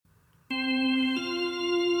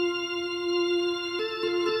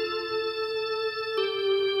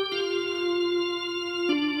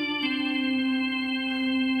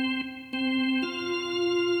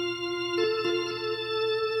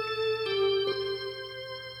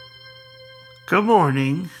Good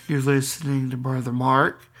morning. You're listening to Brother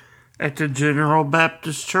Mark at the General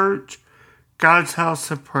Baptist Church, God's House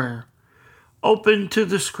of Prayer. Open to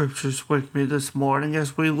the Scriptures with me this morning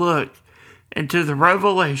as we look into the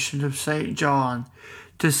revelation of St. John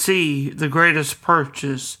to see the greatest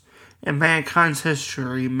purchase in mankind's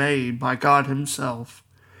history made by God Himself.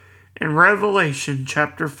 In Revelation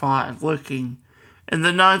chapter 5, looking in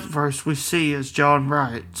the 9th verse, we see as John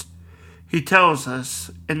writes, he tells us,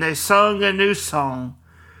 "And they sung a new song,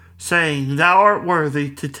 saying, Thou art worthy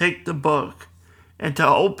to take the book, and to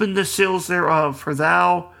open the seals thereof, for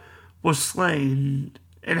thou wast slain,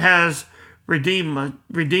 and hast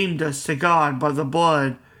redeemed us to God by the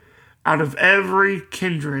blood out of every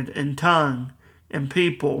kindred and tongue and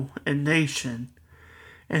people and nation,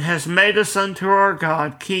 and hast made us unto our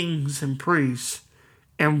God kings and priests,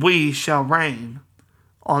 and we shall reign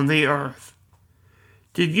on the earth."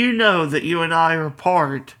 Did you know that you and I are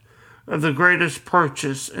part of the greatest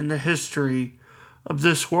purchase in the history of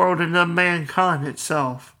this world and of mankind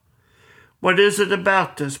itself? What is it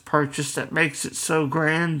about this purchase that makes it so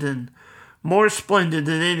grand and more splendid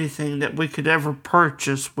than anything that we could ever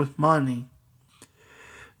purchase with money?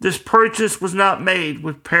 This purchase was not made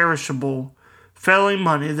with perishable, failing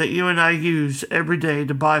money that you and I use every day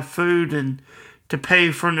to buy food and to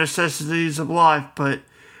pay for necessities of life, but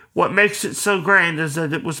what makes it so grand is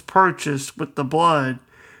that it was purchased with the blood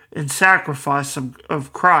and sacrifice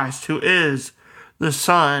of Christ, who is the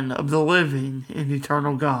Son of the living and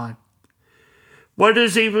eternal God. What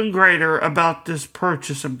is even greater about this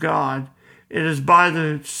purchase of God? It is by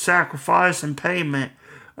the sacrifice and payment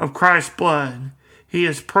of Christ's blood, He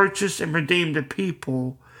has purchased and redeemed a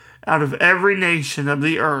people out of every nation of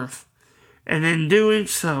the earth, and in doing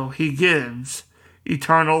so, He gives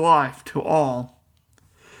eternal life to all.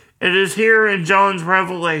 It is here in John's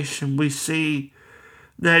revelation we see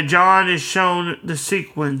that John is shown the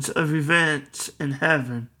sequence of events in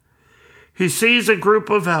heaven. He sees a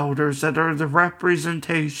group of elders that are the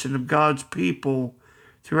representation of God's people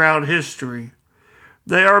throughout history.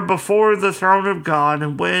 They are before the throne of God,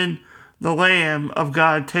 and when the Lamb of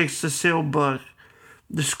God takes the sealed book,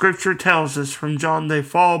 the Scripture tells us from John they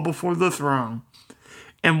fall before the throne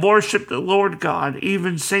and worship the Lord God,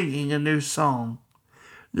 even singing a new song.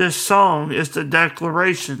 This song is the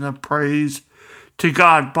declaration of praise to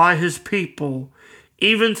God by His people,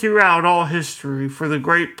 even throughout all history, for the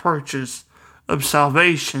great purchase of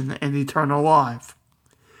salvation and eternal life.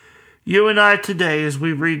 You and I today, as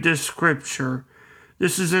we read this scripture,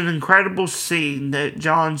 this is an incredible scene that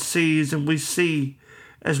John sees and we see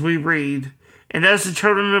as we read. And as the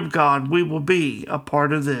children of God, we will be a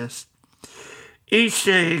part of this. Each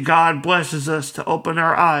day, God blesses us to open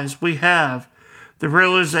our eyes. We have the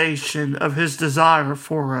realization of His desire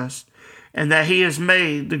for us, and that He has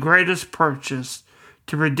made the greatest purchase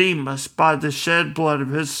to redeem us by the shed blood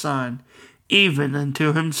of His Son, even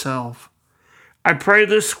unto Himself. I pray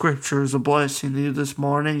this scripture is a blessing to you this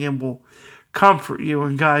morning and will comfort you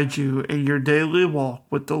and guide you in your daily walk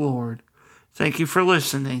with the Lord. Thank you for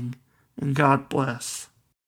listening, and God bless.